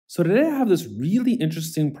So today I have this really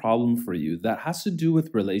interesting problem for you that has to do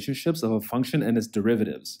with relationships of a function and its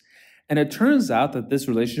derivatives. And it turns out that this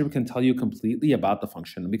relationship can tell you completely about the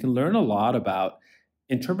function. We can learn a lot about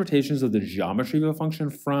interpretations of the geometry of a function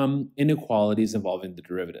from inequalities involving the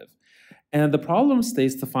derivative. And the problem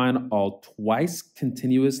states to find all twice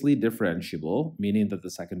continuously differentiable, meaning that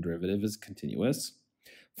the second derivative is continuous,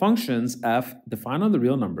 functions f defined on the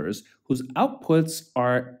real numbers whose outputs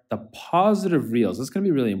are the positive reals. This is going to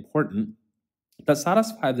be really important, that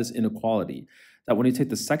satisfy this inequality, that when you take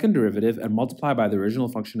the second derivative and multiply by the original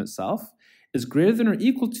function itself, is greater than or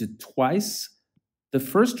equal to twice the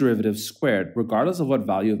first derivative squared, regardless of what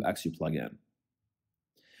value of x you plug in.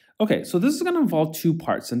 Okay, so this is going to involve two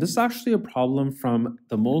parts, and this is actually a problem from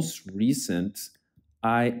the most recent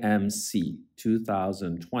IMC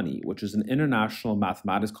 2020, which is an international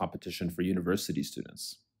mathematics competition for university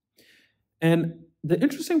students. And the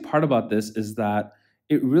interesting part about this is that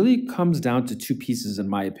it really comes down to two pieces, in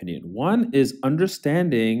my opinion. One is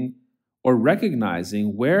understanding or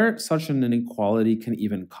recognizing where such an inequality can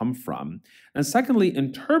even come from. And secondly,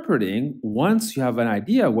 interpreting, once you have an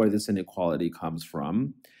idea where this inequality comes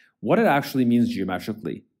from, what it actually means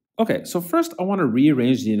geometrically. Okay, so first I want to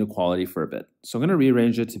rearrange the inequality for a bit. So I'm going to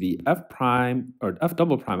rearrange it to be f prime or f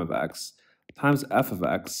double prime of x times f of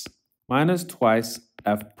x minus twice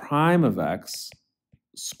f prime of x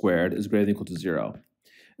squared is greater than or equal to 0.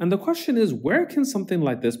 And the question is, where can something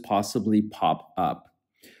like this possibly pop up?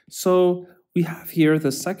 So we have here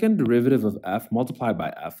the second derivative of f multiplied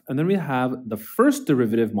by f, and then we have the first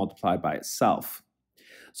derivative multiplied by itself.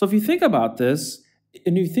 So if you think about this,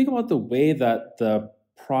 and you think about the way that the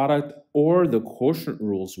product or the quotient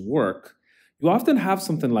rules work, you often have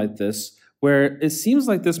something like this where it seems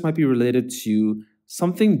like this might be related to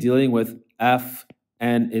something dealing with f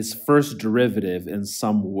and its first derivative in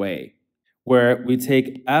some way, where we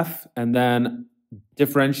take f and then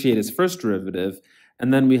differentiate its first derivative,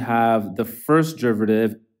 and then we have the first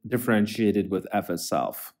derivative differentiated with f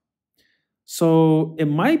itself. So it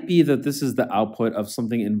might be that this is the output of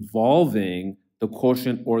something involving the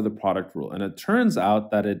quotient or the product rule. And it turns out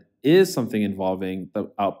that it is something involving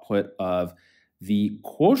the output of the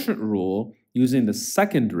quotient rule using the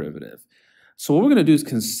second derivative. So what we're going to do is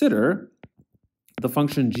consider the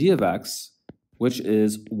function g of x, which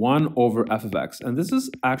is 1 over f of x. And this is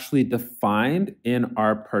actually defined in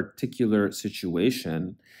our particular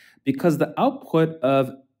situation because the output of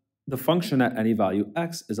the function at any value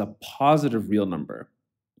x is a positive real number.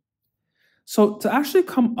 So to actually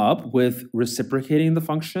come up with reciprocating the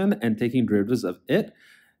function and taking derivatives of it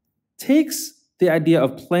takes the idea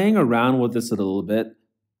of playing around with this a little bit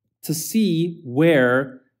to see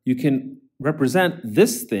where you can represent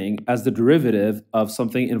this thing as the derivative of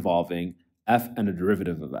something involving f and a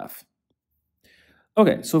derivative of f.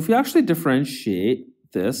 Okay, so if we actually differentiate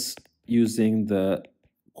this using the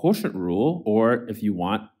quotient rule, or if you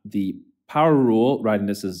want the power rule, writing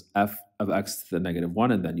this as f of x to the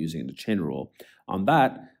 -1 and then using the chain rule. On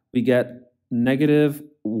that, we get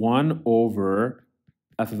 -1 over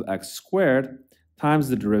f of x squared times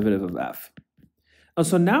the derivative of f. And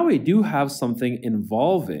so now we do have something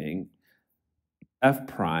involving f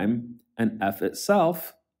prime and f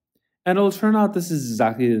itself, and it'll turn out this is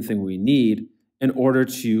exactly the thing we need in order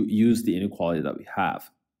to use the inequality that we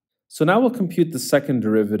have. So now we'll compute the second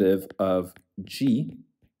derivative of g.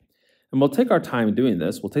 And we'll take our time doing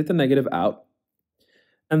this. We'll take the negative out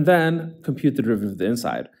and then compute the derivative of the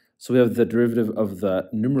inside. So we have the derivative of the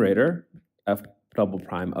numerator, f double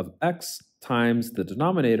prime of x, times the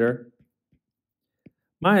denominator,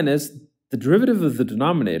 minus the derivative of the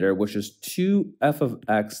denominator, which is 2f of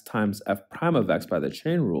x times f prime of x by the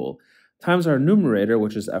chain rule, times our numerator,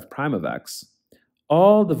 which is f prime of x,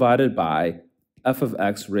 all divided by f of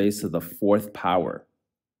x raised to the 4th power.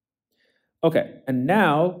 Okay, and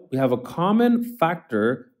now we have a common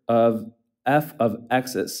factor of f of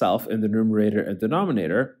x itself in the numerator and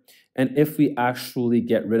denominator. And if we actually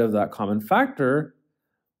get rid of that common factor,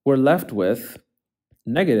 we're left with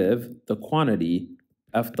negative the quantity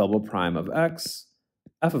f double prime of x,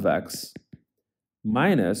 f of x,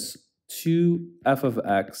 minus 2f of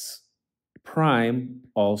x prime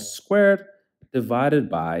all squared divided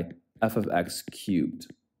by f of x cubed.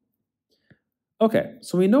 Okay,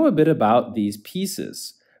 so we know a bit about these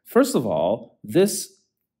pieces. First of all, this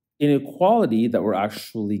inequality that we're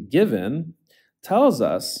actually given tells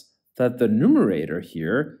us that the numerator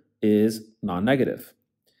here is non-negative.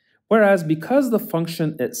 Whereas because the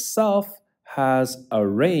function itself has a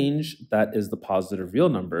range that is the positive real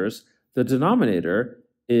numbers, the denominator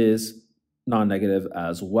is non-negative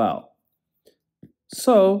as well.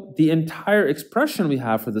 So the entire expression we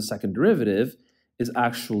have for the second derivative is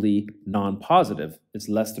actually non-positive. It's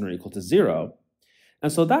less than or equal to 0.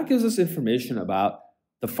 And so that gives us information about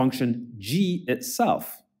the function g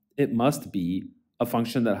itself. It must be a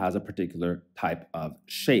function that has a particular type of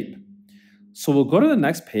shape. So we'll go to the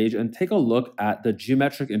next page and take a look at the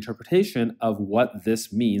geometric interpretation of what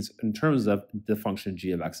this means in terms of the function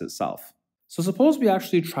g of x itself. So suppose we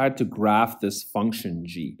actually tried to graph this function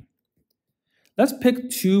g. Let's pick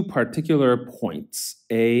two particular points,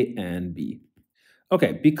 a and b.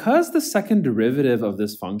 Okay, because the second derivative of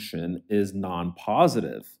this function is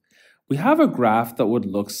non-positive, we have a graph that would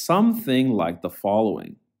look something like the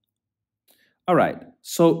following. All right,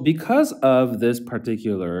 so because of this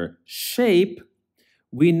particular shape,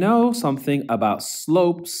 we know something about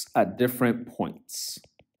slopes at different points.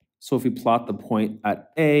 So if we plot the point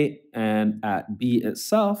at A and at B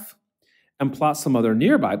itself, and plot some other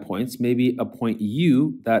nearby points, maybe a point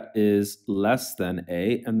U that is less than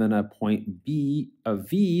A, and then a point B, a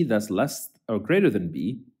V that's less or greater than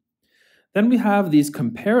B, then we have these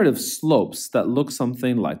comparative slopes that look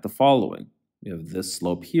something like the following. We have this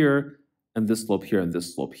slope here, and this slope here, and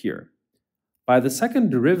this slope here. By the second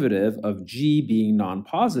derivative of g being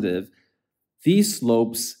non-positive, these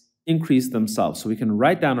slopes increase themselves. So we can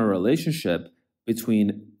write down a relationship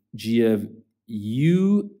between g of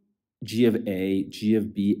u, g of a, g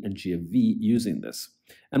of b, and g of v using this.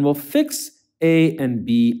 And we'll fix a and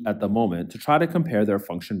b at the moment to try to compare their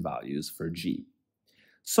function values for g.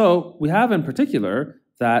 So we have in particular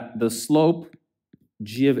that the slope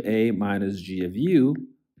g of a minus g of u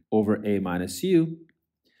over a minus u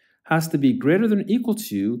has to be greater than or equal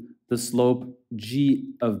to the slope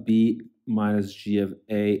g of b minus g of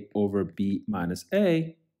a over b minus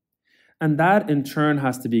a, and that in turn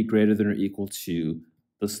has to be greater than or equal to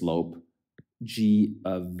the slope g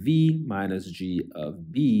of v minus g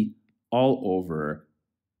of b all over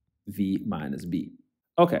v minus b.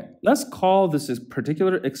 Okay, let's call this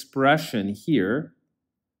particular expression here,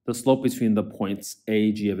 the slope between the points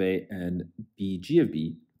a g of a and b g of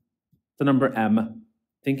b, the number m,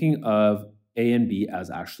 thinking of a and b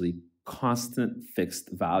as actually constant fixed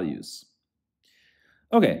values.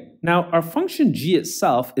 Okay, now our function g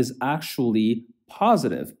itself is actually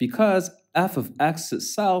positive because f of x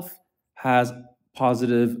itself has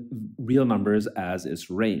positive real numbers as its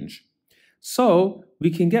range. So we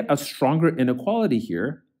can get a stronger inequality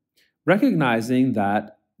here, recognizing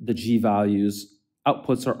that the g values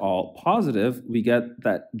outputs are all positive. We get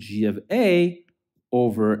that g of a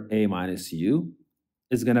over a minus u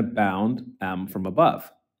is going to bound m from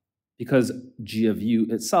above because g of u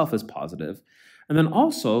itself is positive. And then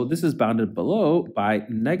also, this is bounded below by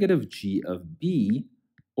negative g of b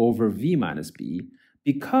over v minus b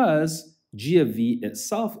because g of v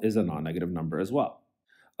itself is a non-negative number as well.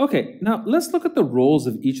 Okay, now let's look at the roles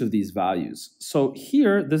of each of these values. So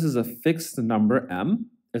here, this is a fixed number m.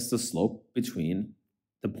 It's the slope between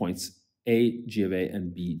the points a g of a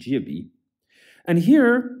and b g of b. And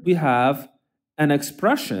here we have an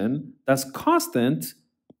expression that's constant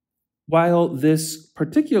while this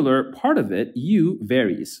particular part of it, u,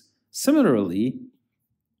 varies. Similarly,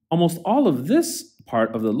 almost all of this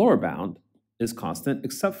part of the lower bound is constant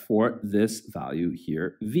except for this value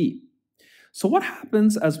here, v. So what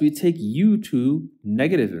happens as we take u to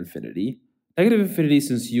negative infinity? Negative infinity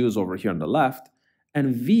since u is over here on the left,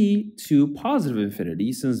 and v to positive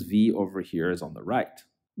infinity since v over here is on the right.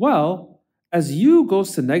 Well, as u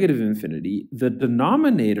goes to negative infinity, the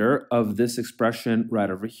denominator of this expression right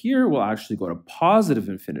over here will actually go to positive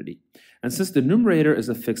infinity. And since the numerator is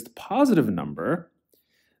a fixed positive number,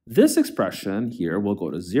 this expression here will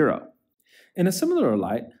go to 0. In a similar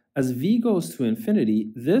light, as v goes to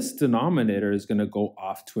infinity, this denominator is going to go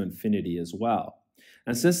off to infinity as well.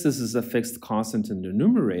 And since this is a fixed constant in the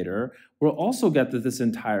numerator, we'll also get that this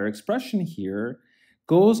entire expression here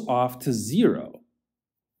goes off to 0.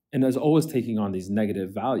 And is always taking on these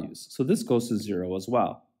negative values. So this goes to 0 as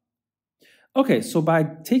well. Okay, so by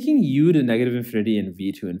taking u to negative infinity and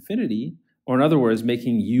v to infinity, or in other words,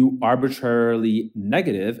 making u arbitrarily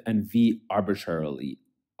negative and v arbitrarily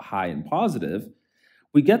high and positive,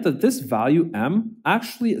 we get that this value m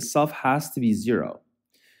actually itself has to be 0,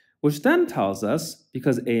 which then tells us,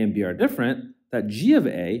 because a and b are different, that g of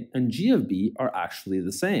a and g of b are actually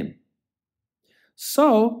the same.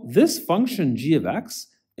 So this function g of x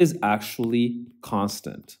is actually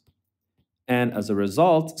constant. And as a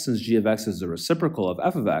result, since g of x is the reciprocal of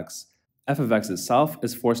f of x itself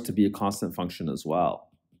is forced to be a constant function as well.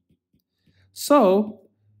 So,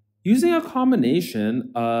 using a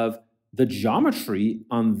combination of the geometry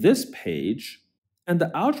on this page And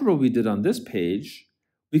the algebra we did on this page,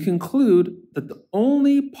 we conclude that the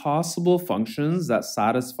only possible functions that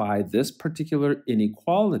satisfy this particular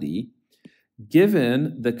inequality,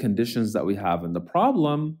 given the conditions that we have in the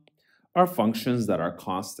problem, are functions that are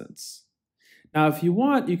constants. Now, if you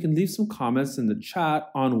want, you can leave some comments in the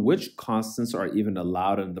chat on which constants are even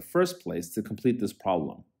allowed in the first place to complete this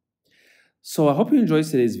problem. So I hope you enjoyed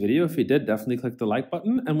today's video. If you did, definitely click the like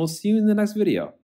button, and we'll see you in the next video.